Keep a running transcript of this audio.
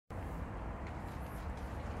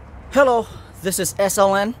Hello, this is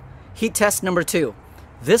SLN heat test number 2.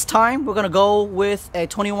 This time we're going to go with a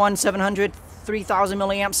 21700 3000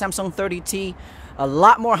 milliamp Samsung 30T. A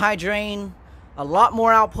lot more high drain, a lot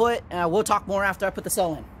more output, and we'll talk more after I put the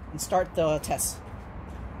cell in and start the test.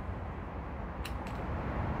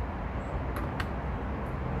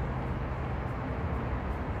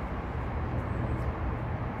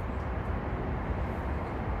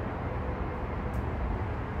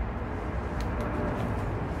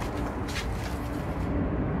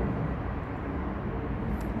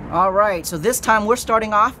 Alright, so this time we're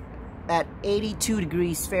starting off at 82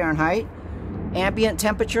 degrees Fahrenheit. Ambient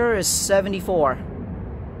temperature is 74.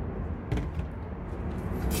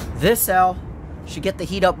 This cell should get the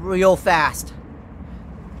heat up real fast,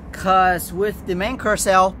 because with the main core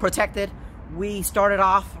cell protected, we started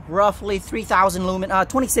off roughly 3000 lumen,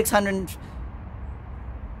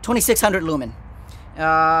 2600 lumen,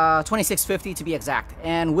 2650 to be exact.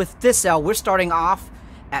 And with this cell, we're starting off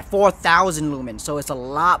at 4000 lumen, so it's a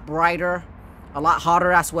lot brighter, a lot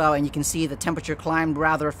hotter as well, and you can see the temperature climbed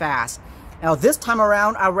rather fast. Now this time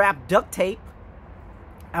around, I wrapped duct tape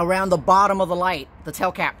around the bottom of the light, the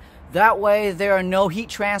tail cap. That way there are no heat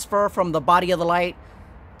transfer from the body of the light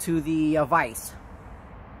to the vise.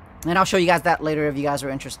 And I'll show you guys that later if you guys are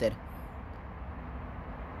interested.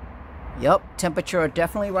 Yep, temperature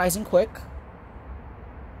definitely rising quick.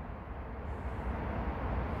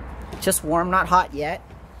 Just warm, not hot yet.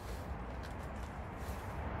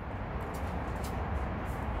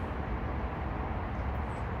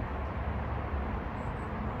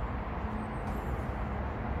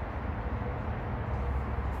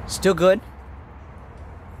 Still good.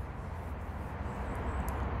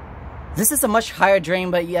 This is a much higher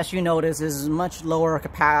drain, but yes, you notice is much lower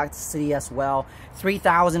capacity as well.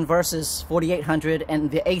 3000 versus 4800,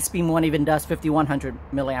 and the Ace Beam one even does 5100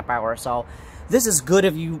 milliamp hour. So this is good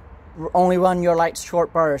if you only run your lights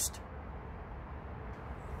short burst.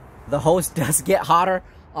 The hose does get hotter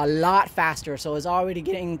a lot faster, so it's already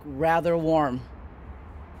getting rather warm.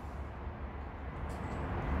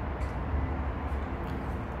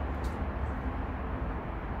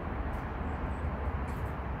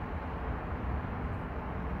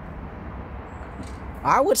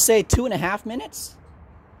 I would say 2.5 minutes.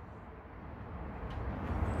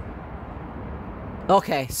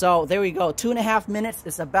 Okay, so there we go. 2.5 minutes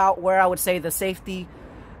is about where I would say the safety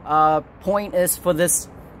point is for this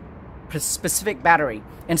specific battery.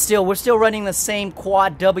 And still, we're still running the same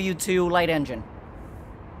quad W2 light engine.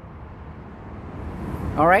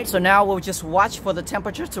 Alright, so now we'll just watch for the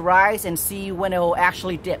temperature to rise and see when it will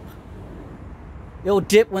actually dip. It will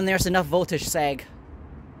dip when there's enough voltage sag.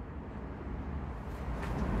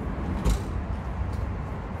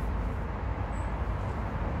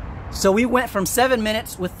 So we went from 7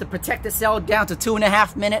 minutes with the protected cell down to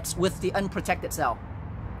 2.5 minutes with the unprotected cell.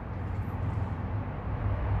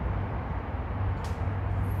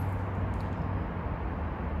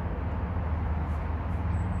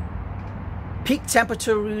 Peak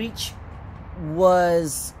temperature reach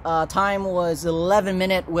was, time was 11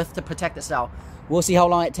 minutes with the protected cell. We'll see how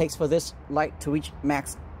long it takes for this light to reach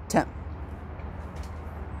max temp.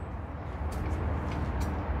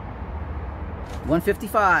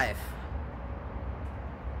 155.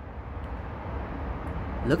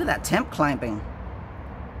 Look at that temp climbing.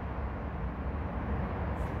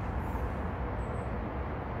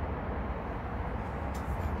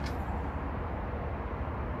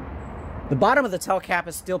 The bottom of the tail cap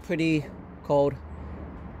is still pretty cold.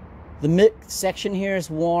 The mid section here is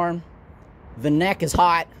warm. The neck is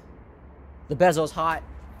hot. The bezel is hot.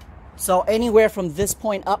 So anywhere from this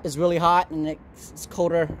point up is really hot, and it's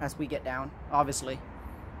colder as we get down, obviously.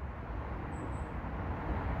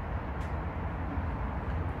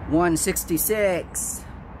 166.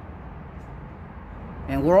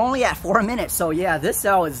 And we're only at 4 minutes, so yeah, this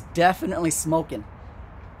cell is definitely smoking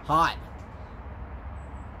hot.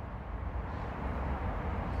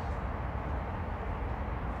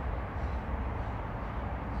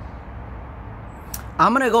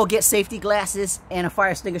 I'm gonna go get safety glasses and a fire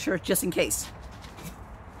extinguisher just in case.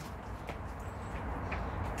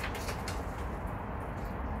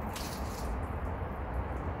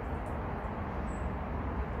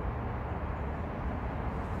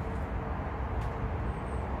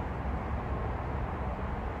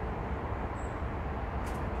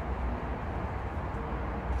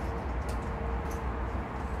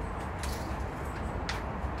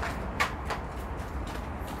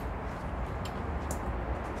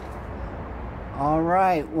 All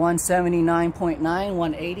right, 179.9,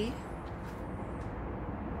 180.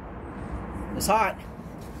 It's hot.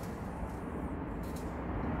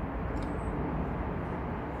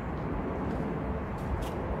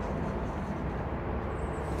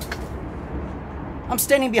 I'm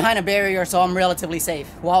standing behind a barrier, so I'm relatively safe,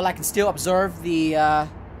 while I can still observe the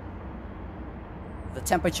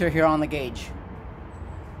temperature here on the gauge.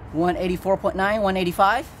 184.9,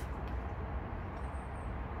 185.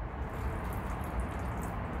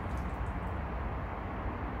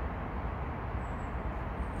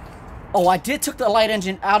 Oh, I did took the light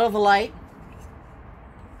engine out of the light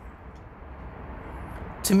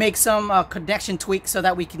to make some connection tweaks so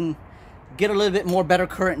that we can get a little bit more better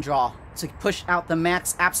current draw to push out the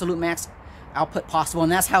max, absolute max output possible.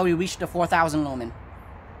 And that's how we reached the 4000 lumen.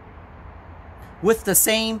 With the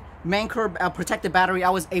same main curve protected battery, I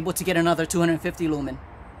was able to get another 250 lumen.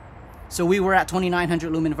 So we were at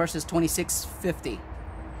 2900 lumen versus 2650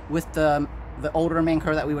 with the older main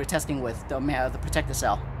curve that we were testing with, the protected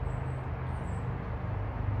cell.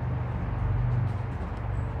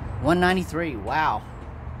 193, wow.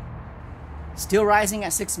 Still rising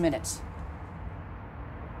at 6 minutes.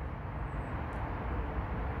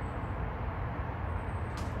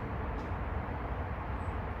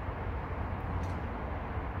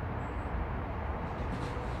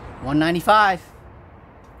 $195.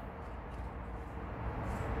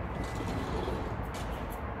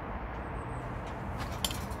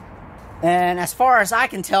 And as far as I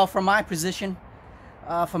can tell from my position,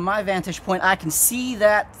 from my vantage point, I can see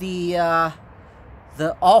that the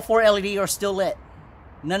all 4 LED are still lit.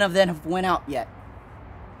 None of them have went out yet.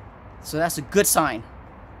 So that's a good sign.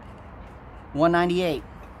 198.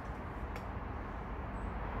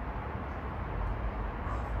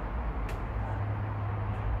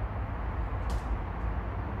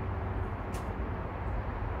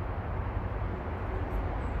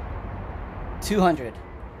 $200.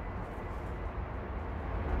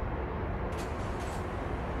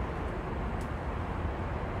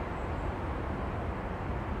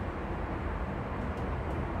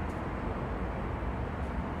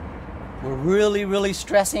 We're really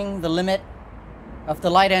stressing the limit of the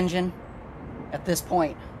light engine at this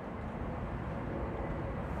point.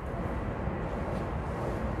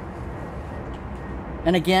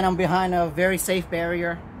 And again, I'm behind a very safe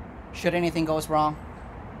barrier should anything goes wrong.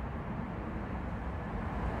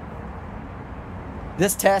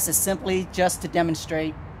 This test is simply just to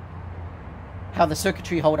demonstrate how the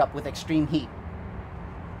circuitry hold up with extreme heat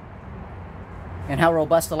and how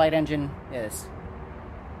robust the light engine is.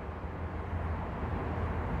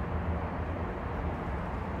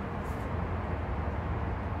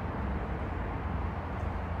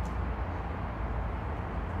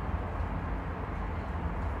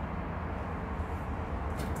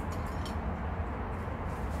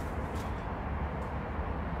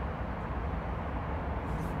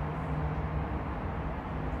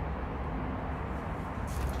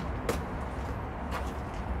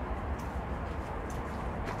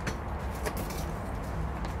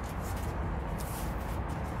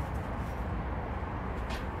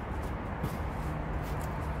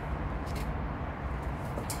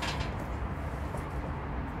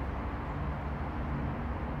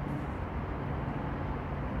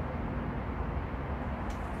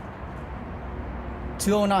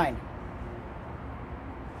 $209.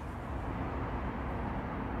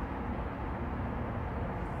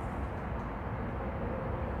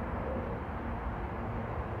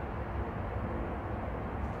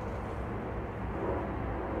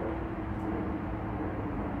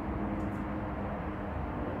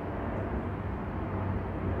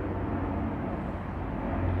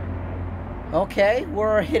 Okay,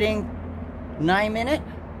 we're hitting 9 minute.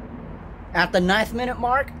 At the 9th minute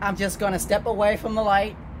mark, I'm just gonna step away from the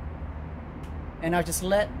light and I'll just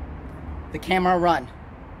let the camera run.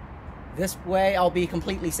 This way I'll be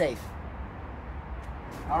completely safe.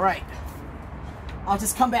 All right, I'll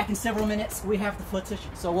just come back in several minutes. We have the footage,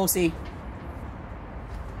 so we'll see.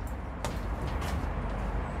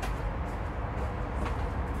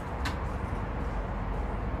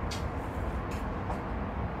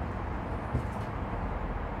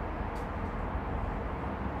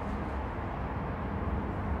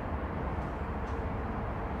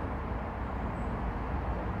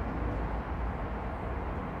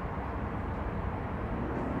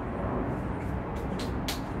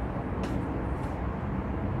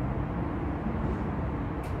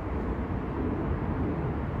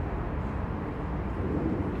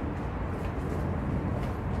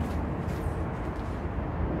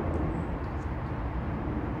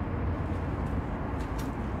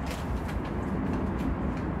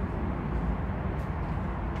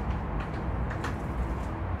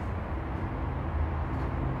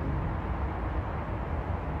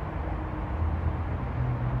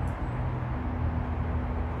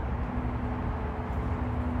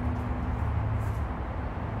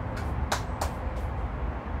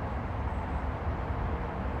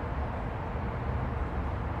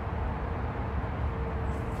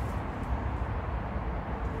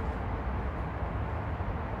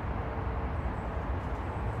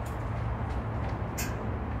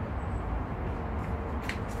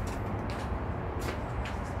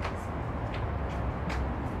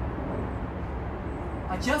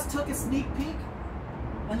 I just took a sneak peek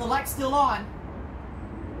and the light's still on.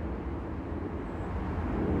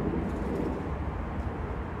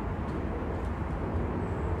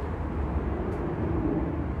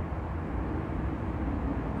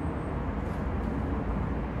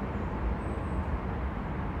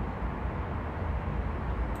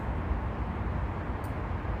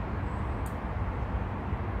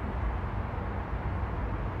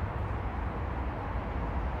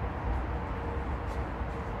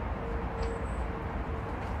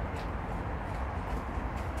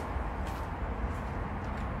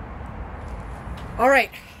 All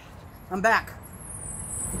right, I'm back.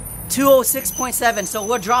 206.7, so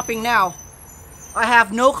we're dropping now. I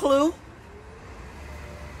have no clue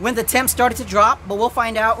when the temp started to drop, but we'll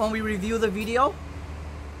find out when we review the video.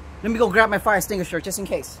 Let me go grab my fire extinguisher just in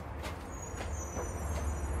case.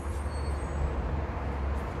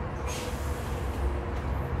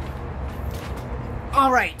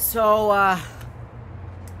 All right, so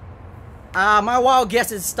my wild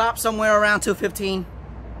guess is stopped somewhere around 215,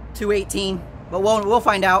 218. But we'll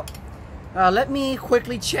find out. Let me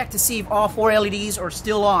quickly check to see if all 4 LEDs are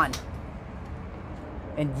still on.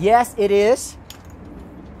 And yes, it is.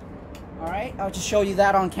 Alright, I'll just show you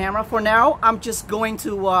that on camera. For now, I'm just going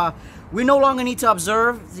to... we no longer need to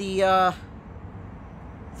observe the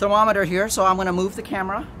thermometer here, so I'm going to move the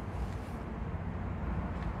camera.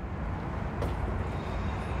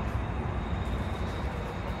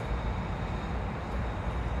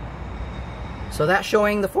 So that's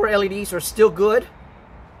showing the 4 LEDs are still good.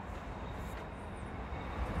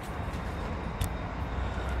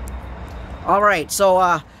 Alright, so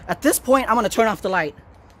at this point I'm going to turn off the light.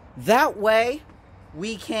 That way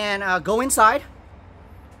we can go inside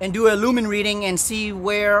and do a lumen reading and see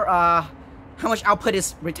where how much output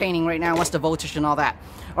is retaining right now, what's the voltage and all that.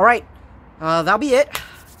 Alright, that'll be it.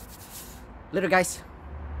 Later guys.